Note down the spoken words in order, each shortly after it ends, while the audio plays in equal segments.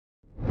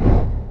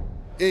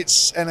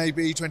It's NAB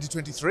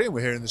 2023 and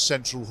we're here in the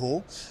Central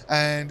Hall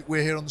and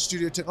we're here on the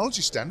Studio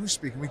Technology stand. We're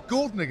speaking with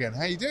Gordon again.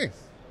 How are you doing?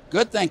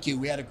 Good, thank you.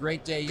 We had a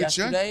great day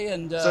yesterday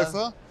and so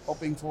far?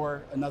 Hoping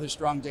for another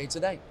strong day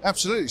today.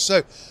 Absolutely.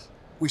 So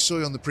we saw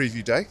you on the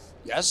preview day.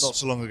 Yes. Not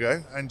so long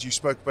ago, and you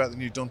spoke about the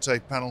new Dante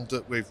panel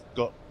that we've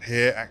got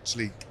here,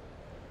 actually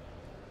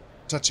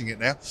touching it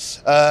now.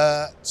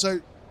 So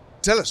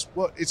tell us,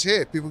 what it's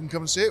here. People can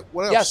come and see it.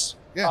 What else? Yes.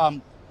 Yeah.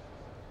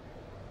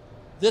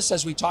 This,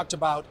 as we talked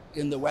about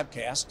in the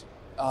webcast,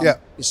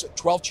 is a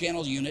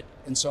 12-channel unit,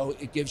 and so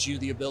it gives you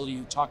the ability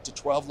to talk to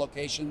 12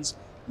 locations,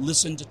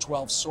 listen to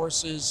 12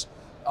 sources,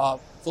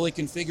 fully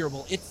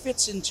configurable. It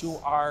fits into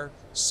our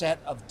set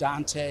of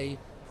Dante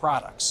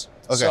products.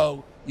 Okay.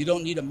 So you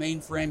don't need a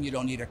mainframe, you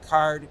don't need a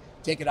card.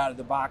 Take it out of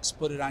the box,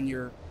 put it on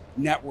your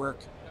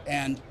network,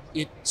 and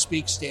it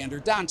speaks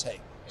standard Dante.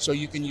 So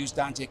you can use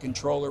Dante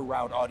controller,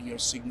 route audio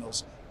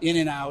signals in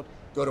and out,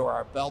 go to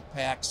our belt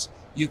packs.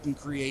 You can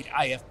create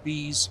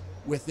IFBs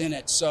within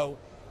it. So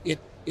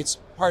it's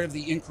part of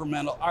the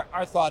incremental.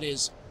 Our thought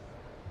is,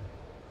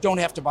 don't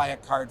have to buy a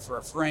card for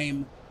a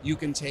frame. You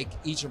can take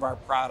each of our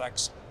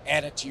products,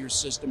 add it to your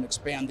system,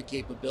 expand the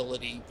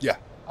capability. Yeah.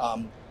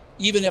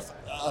 Even if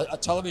a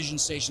television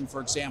station, for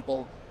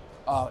example,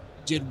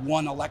 did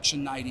one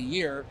election night a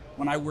year,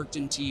 when I worked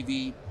in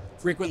TV,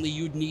 frequently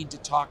you'd need to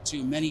talk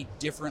to many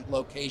different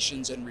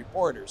locations and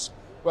reporters.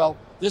 Well,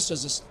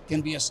 this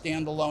can be a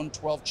standalone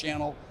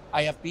 12-channel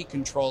IFB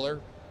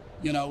controller,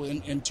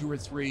 in 2 or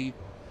 3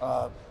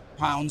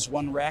 pounds,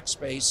 one rack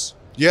space.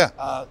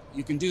 Yeah.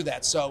 You can do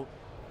that. So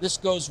this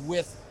goes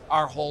with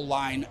our whole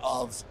line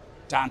of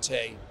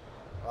Dante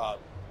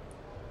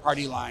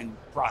party line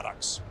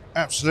products.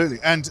 Absolutely.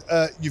 And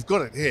you've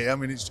got it here. I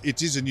mean,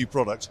 it is a new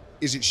product.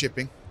 Is it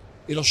shipping?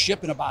 It'll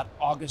ship in about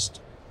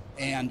August,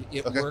 and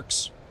it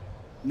works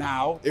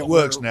now. It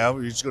works now.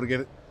 You just got to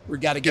get it.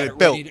 We've got to get it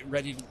built.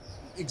 ready to,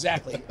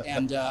 exactly.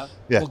 And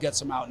we'll get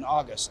some out in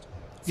August.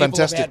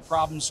 Fantastic. People have had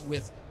problems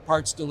with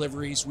parts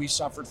deliveries. We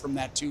suffered from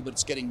that too, but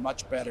it's getting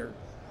much better.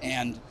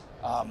 And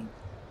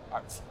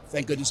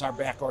thank goodness our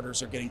back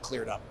orders are getting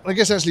cleared up. I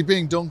guess actually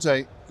being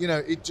Dante,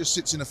 it just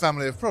sits in a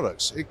family of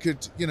products. It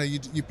could,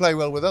 you play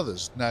well with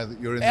others now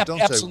that you're in the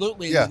Dante.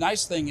 Absolutely. Yeah. And the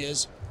nice thing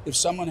is, if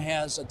someone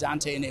has a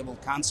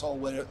Dante-enabled console,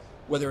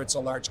 whether it's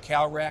a large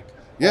Calrec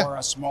or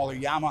a smaller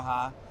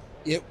Yamaha,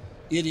 it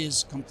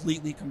is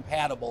completely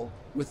compatible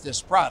with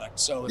this product.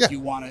 So if you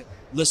want to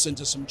listen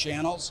to some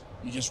channels,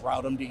 you just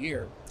route them to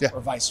here,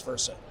 or vice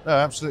versa. No,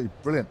 absolutely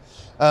brilliant.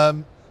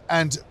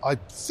 And I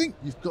think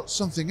you've got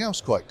something else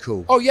quite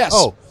cool. Oh, yes.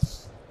 Oh,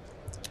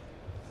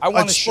 I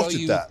want to show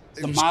you that.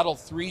 the Model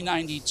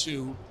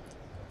 392.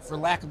 For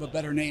lack of a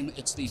better name,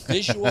 it's the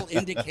visual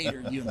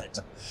indicator unit.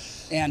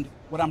 And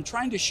what I'm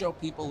trying to show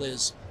people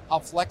is how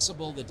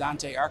flexible the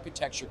Dante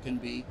architecture can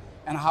be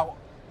and how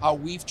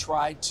we've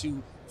tried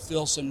to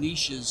fill some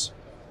niches.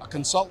 A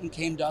consultant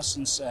came to us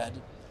and said,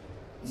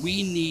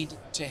 we need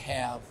to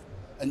have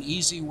an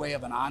easy way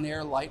of an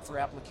on-air light for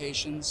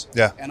applications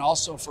and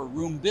also for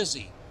room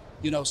busy.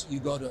 You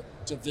go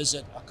to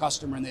visit a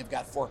customer and they've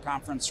got 4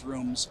 conference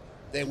rooms.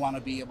 They want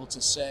to be able to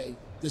say,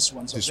 this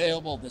one's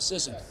available, this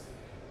isn't.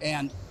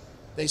 And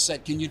they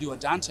said, can you do a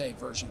Dante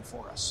version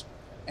for us?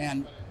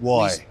 And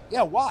why?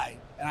 Why?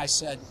 And I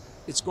said,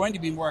 it's going to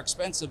be more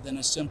expensive than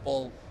a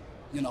simple,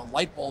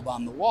 light bulb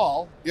on the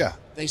wall. Yeah.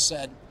 They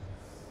said,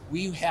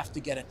 we have to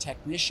get a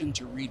technician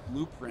to read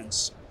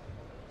blueprints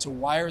to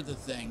wire the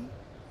thing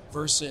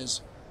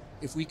versus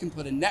if we can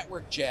put a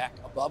network jack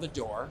above a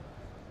door,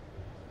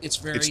 it's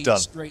very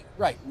straight.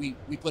 Right. We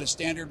put a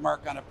standard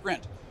mark on a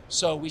print.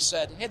 So we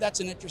said, hey, that's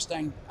an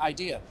interesting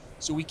idea.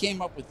 So we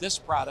came up with this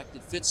product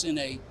that fits in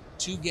a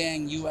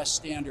 2-gang US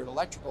standard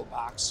electrical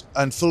box.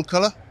 And full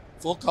color?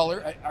 Full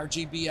color,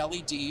 RGB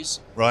LEDs.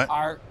 Right.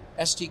 Our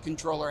ST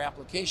controller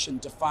application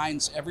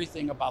defines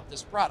everything about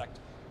this product.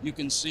 You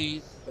can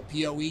see the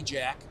PoE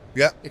jack.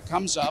 Yeah. It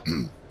comes up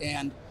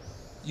and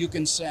you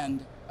can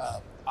send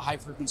a high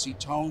frequency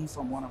tone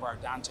from one of our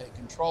Dante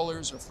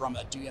controllers or from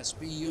a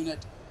DSP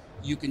unit.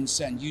 You can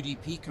send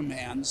UDP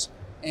commands,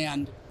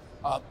 and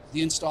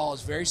the install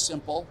is very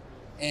simple.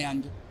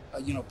 And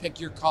pick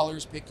your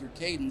colors, pick your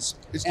cadence.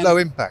 It's low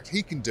impact.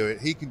 He can do it.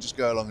 He can just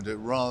go along and do it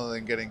rather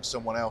than getting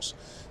someone else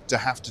to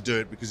have to do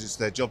it because it's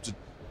their job to,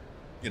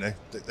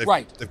 they've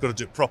got to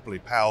do it properly,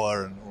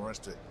 power and all the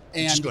rest of it.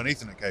 And just got an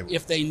Ethernet cable.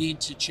 If they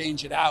need to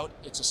change it out,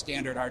 it's a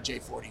standard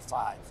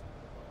RJ45.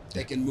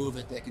 They can move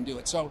it, they can do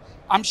it. So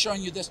I'm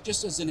showing you this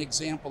just as an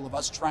example of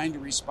us trying to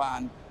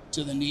respond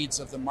to the needs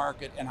of the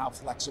market and how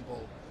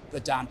flexible the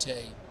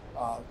Dante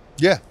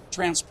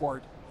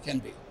transport can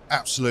be.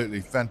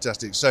 Absolutely.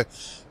 Fantastic. So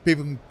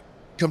people can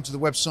come to the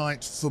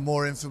website for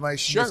more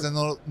information if they're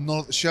not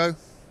at the show?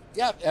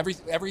 Yeah,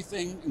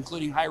 everything,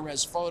 including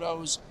high-res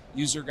photos,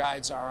 user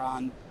guides are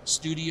on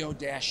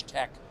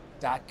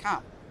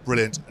studio-tech.com.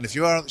 Brilliant. And if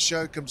you are at the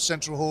show, come to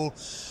Central Hall.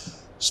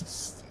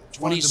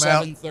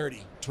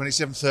 27:30.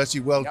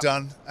 27:30. Well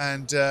done.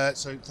 And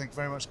so thank you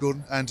very much,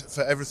 Gordon. And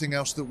for everything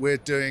else that we're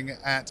doing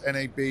at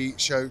NAB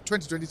Show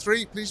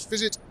 2023, please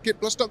visit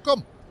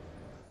kitplus.com.